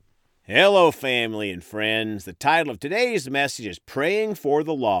Hello, family and friends. The title of today's message is Praying for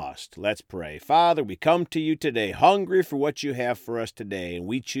the Lost. Let's pray. Father, we come to you today hungry for what you have for us today, and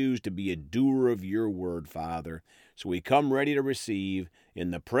we choose to be a doer of your word, Father. So we come ready to receive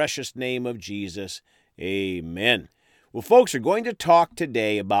in the precious name of Jesus. Amen. Well, folks, we're going to talk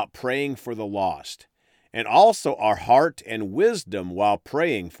today about praying for the lost, and also our heart and wisdom while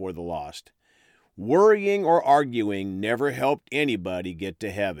praying for the lost. Worrying or arguing never helped anybody get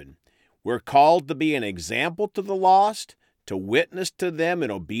to heaven. We're called to be an example to the lost, to witness to them in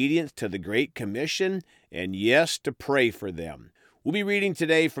obedience to the Great Commission, and yes, to pray for them. We'll be reading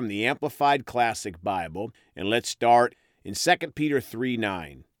today from the Amplified Classic Bible, and let's start in 2 Peter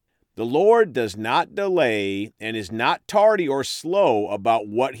 3:9. The Lord does not delay and is not tardy or slow about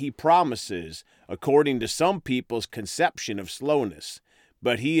what he promises, according to some people's conception of slowness,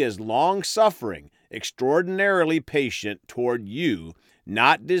 but he is long-suffering, extraordinarily patient toward you,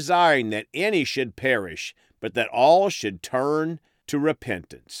 not desiring that any should perish, but that all should turn to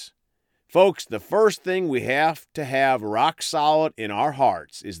repentance. Folks, the first thing we have to have rock solid in our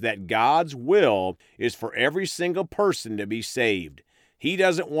hearts is that God's will is for every single person to be saved. He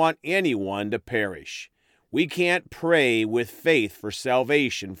doesn't want anyone to perish. We can't pray with faith for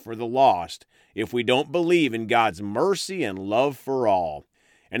salvation for the lost if we don't believe in God's mercy and love for all.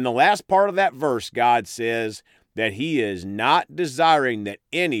 And the last part of that verse, God says that he is not desiring that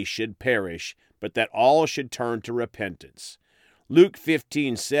any should perish, but that all should turn to repentance. Luke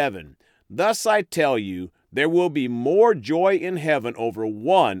 15:7, thus I tell you, there will be more joy in heaven over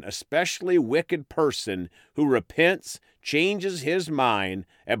one especially wicked person who repents, changes his mind,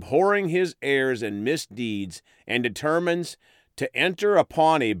 abhorring his errors and misdeeds, and determines to enter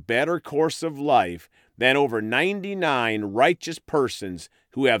upon a better course of life than over 99 righteous persons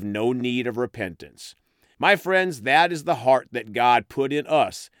who have no need of repentance. My friends, that is the heart that God put in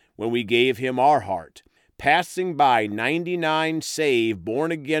us when we gave him our heart, passing by 99 saved,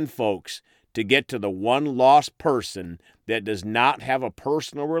 born-again folks to get to the one lost person that does not have a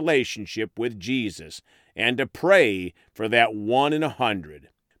personal relationship with Jesus, and to pray for that 1 in 100.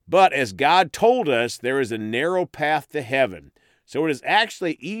 But as God told us, there is a narrow path to heaven, so it is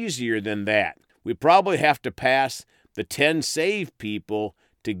actually easier than that. We probably have to pass the 10 saved people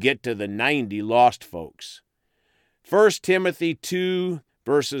to get to the 90 lost folks. 1 Timothy 2,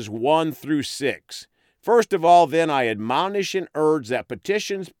 verses 1 through 6. First of all, then, I admonish and urge that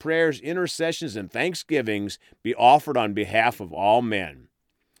petitions, prayers, intercessions, and thanksgivings be offered on behalf of all men.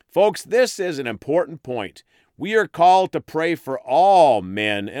 Folks, this is an important point. We are called to pray for all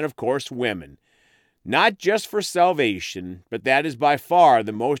men and, of course, women. Not just for salvation, but that is by far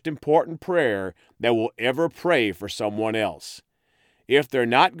the most important prayer that we'll ever pray for someone else. If they're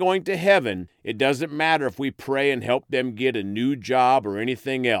not going to heaven, it doesn't matter if we pray and help them get a new job or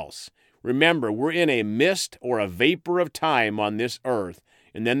anything else. Remember, we're in a mist or a vapor of time on this earth,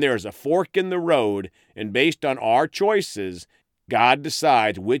 and then there's a fork in the road, and based on our choices, God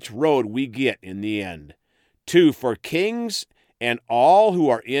decides which road we get in the end. 2, for kings and all who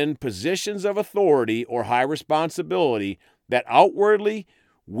are in positions of authority or high responsibility, that outwardly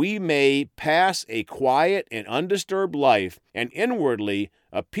we may pass a quiet and undisturbed life, and inwardly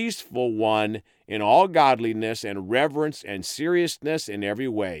a peaceful one in all godliness and reverence and seriousness in every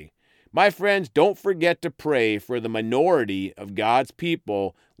way. My friends, don't forget to pray for the minority of God's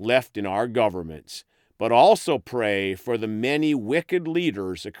people left in our governments, but also pray for the many wicked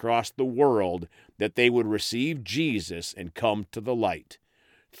leaders across the world that they would receive Jesus and come to the light.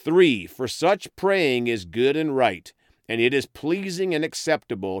 3, for such praying is good and right, and it is pleasing and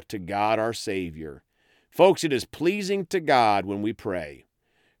acceptable to God our Savior. Folks, it is pleasing to God when we pray.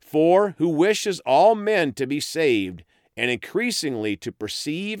 4, who wishes all men to be saved, and increasingly to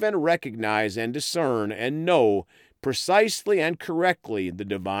perceive and recognize and discern and know precisely and correctly the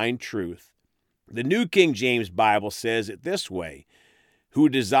divine truth. The New King James Bible says it this way, who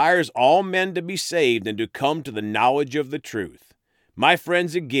desires all men to be saved and to come to the knowledge of the truth. My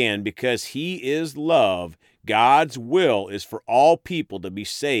friends, again, because he is love, God's will is for all people to be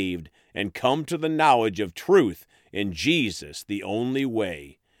saved and come to the knowledge of truth in Jesus, the only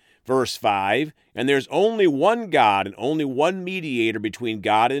way. Verse 5, and there's only one God and only one mediator between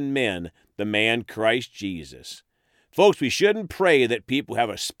God and men, the man Christ Jesus. Folks, we shouldn't pray that people have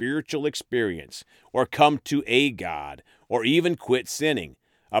a spiritual experience or come to a God or even quit sinning.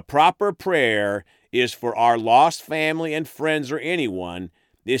 A proper prayer is for our lost family and friends or anyone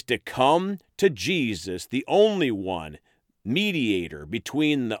is to come to Jesus, the only one, mediator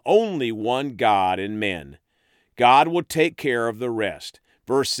between the only one God and men. God will take care of the rest.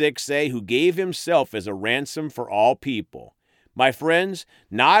 Verse 6 say, who gave himself as a ransom for all people. My friends,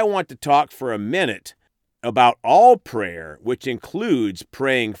 now I want to talk for a minute about all prayer, which includes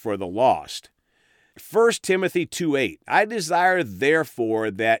praying for the lost. 1 Timothy 2:8, I desire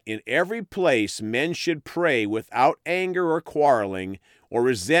therefore that in every place men should pray without anger or quarreling or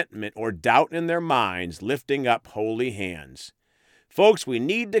resentment or doubt in their minds, lifting up holy hands. Folks, we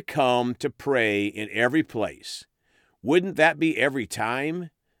need to come to pray in every place. Wouldn't that be every time?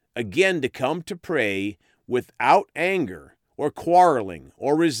 Again, to come to pray without anger or quarreling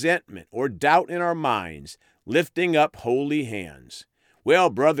or resentment or doubt in our minds, lifting up holy hands. Well,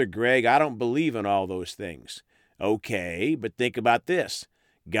 Brother Greg, I don't believe in all those things. Okay, but think about this.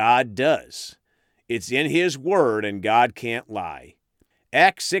 God does. It's in His Word, and God can't lie.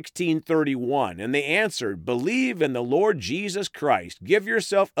 Acts 16:31, and they answered, believe in the Lord Jesus Christ, give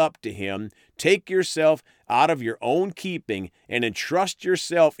yourself up to Him, take yourself out of your own keeping, and entrust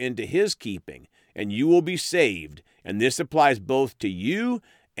yourself into His keeping, and you will be saved. And this applies both to you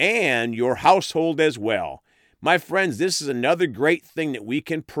and your household as well. My friends, this is another great thing that we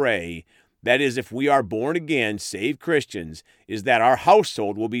can pray, that is, if we are born again, saved Christians, is that our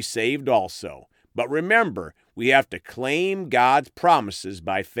household will be saved also. But remember, we have to claim God's promises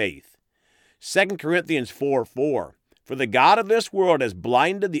by faith. 2 Corinthians 4:4, for the God of this world has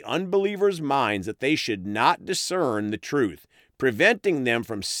blinded the unbelievers' minds that they should not discern the truth, preventing them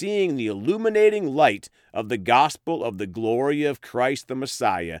from seeing the illuminating light of the gospel of the glory of Christ the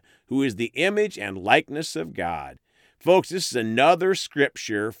Messiah, who is the image and likeness of God. Folks, this is another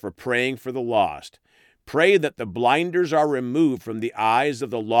scripture for praying for the lost. Pray that the blinders are removed from the eyes of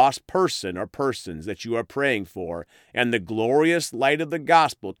the lost person or persons that you are praying for, and the glorious light of the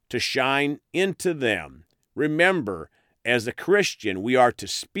gospel to shine into them. Remember, as a Christian, we are to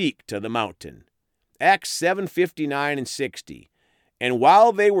speak to the mountain. Acts 7:59 and 60. And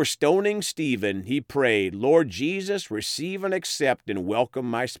while they were stoning Stephen, he prayed, Lord Jesus, receive and accept and welcome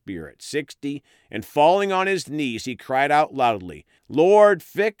my spirit. 60. And falling on his knees, he cried out loudly, Lord,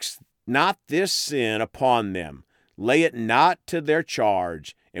 fix not this sin upon them. Lay it not to their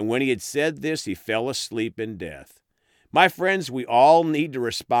charge. And when he had said this, he fell asleep in death. My friends, we all need to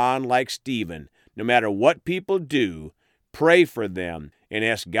respond like Stephen. No matter what people do, pray for them and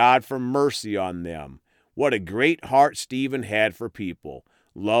ask God for mercy on them. What a great heart Stephen had for people,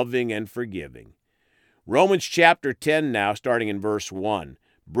 loving and forgiving. Romans chapter 10 now, starting in verse 1.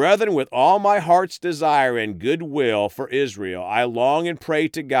 Brethren, with all my heart's desire and good will for Israel, I long and pray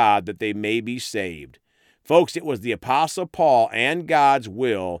to God that they may be saved. Folks, it was the Apostle Paul and God's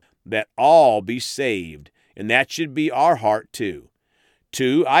will that all be saved, and that should be our heart too.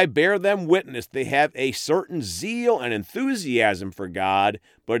 2, I bear them witness they have a certain zeal and enthusiasm for God,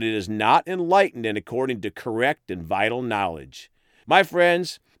 but it is not enlightened and according to correct and vital knowledge. My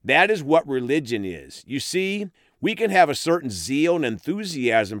friends, that is what religion is. You see, we can have a certain zeal and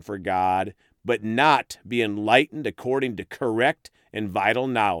enthusiasm for God, but not be enlightened according to correct and vital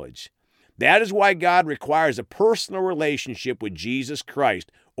knowledge. That is why God requires a personal relationship with Jesus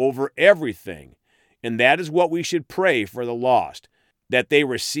Christ over everything, and that is what we should pray for the lost, that they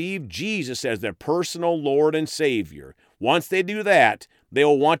receive Jesus as their personal Lord and Savior. Once they do that, they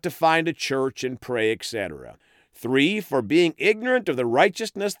will want to find a church and pray, etc. 3, for being ignorant of the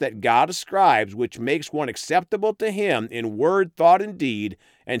righteousness that God ascribes, which makes one acceptable to Him in word, thought, and deed,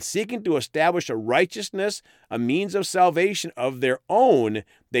 and seeking to establish a righteousness, a means of salvation of their own,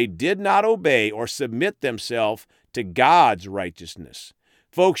 they did not obey or submit themselves to God's righteousness.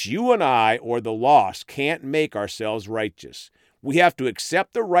 Folks, you and I, or the lost, can't make ourselves righteous. We have to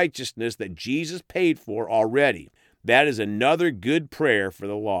accept the righteousness that Jesus paid for already. That is another good prayer for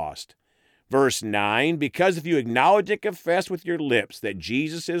the lost. Verse 9, because if you acknowledge and confess with your lips that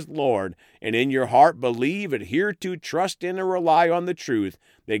Jesus is Lord, and in your heart believe, adhere to, trust in, and rely on the truth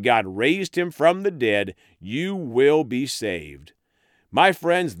that God raised Him from the dead, you will be saved. My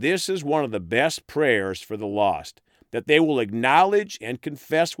friends, this is one of the best prayers for the lost, that they will acknowledge and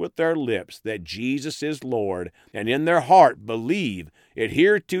confess with their lips that Jesus is Lord, and in their heart believe,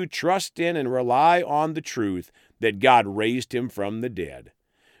 adhere to, trust in, and rely on the truth that God raised Him from the dead.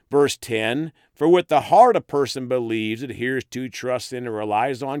 Verse 10, for with the heart a person believes, adheres to, trusts in, and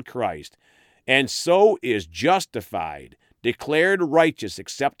relies on Christ, and so is justified, declared righteous,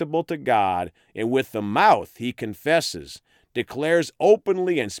 acceptable to God, and with the mouth he confesses, declares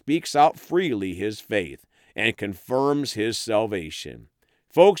openly and speaks out freely his faith, and confirms his salvation.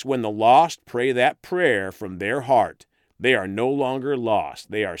 Folks, when the lost pray that prayer from their heart, they are no longer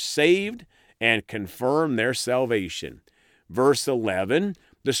lost. They are saved and confirm their salvation. Verse 11,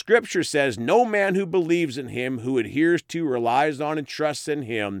 the Scripture says, no man who believes in Him, who adheres to, relies on, and trusts in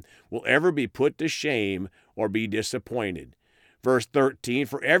Him will ever be put to shame or be disappointed. Verse 13,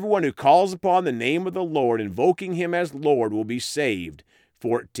 for everyone who calls upon the name of the Lord, invoking him as Lord, will be saved.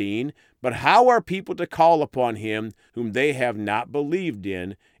 14, but how are people to call upon him whom they have not believed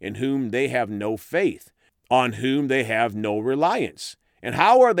in, in whom they have no faith, on whom they have no reliance? And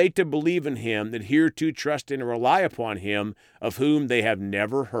how are they to believe in him that hereto trust and rely upon him of whom they have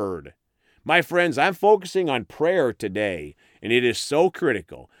never heard? My friends, I'm focusing on prayer today, and it is so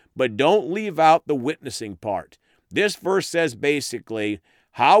critical. But don't leave out the witnessing part. This verse says basically,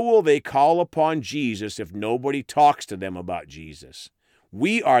 how will they call upon Jesus if nobody talks to them about Jesus?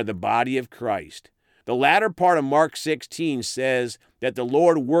 We are the body of Christ. The latter part of Mark 16 says that the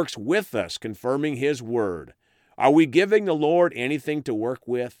Lord works with us, confirming his word. Are we giving the Lord anything to work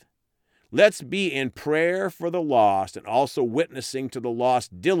with? Let's be in prayer for the lost and also witnessing to the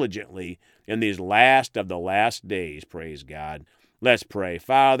lost diligently in these last of the last days, praise God. Let's pray.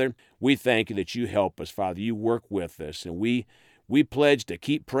 Father, we thank you that you help us, Father. You work with us, and we pledge to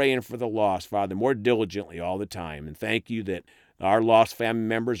keep praying for the lost, Father, more diligently all the time. And thank you that our lost family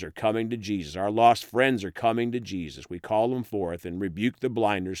members are coming to Jesus. Our lost friends are coming to Jesus. We call them forth and rebuke the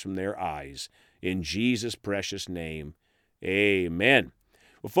blinders from their eyes. In Jesus' precious name, amen.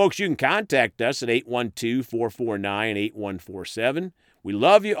 Well, folks, you can contact us at 812-449-8147. We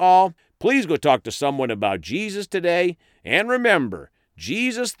love you all. Please go talk to someone about Jesus today. And remember,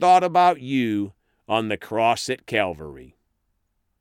 Jesus thought about you on the cross at Calvary.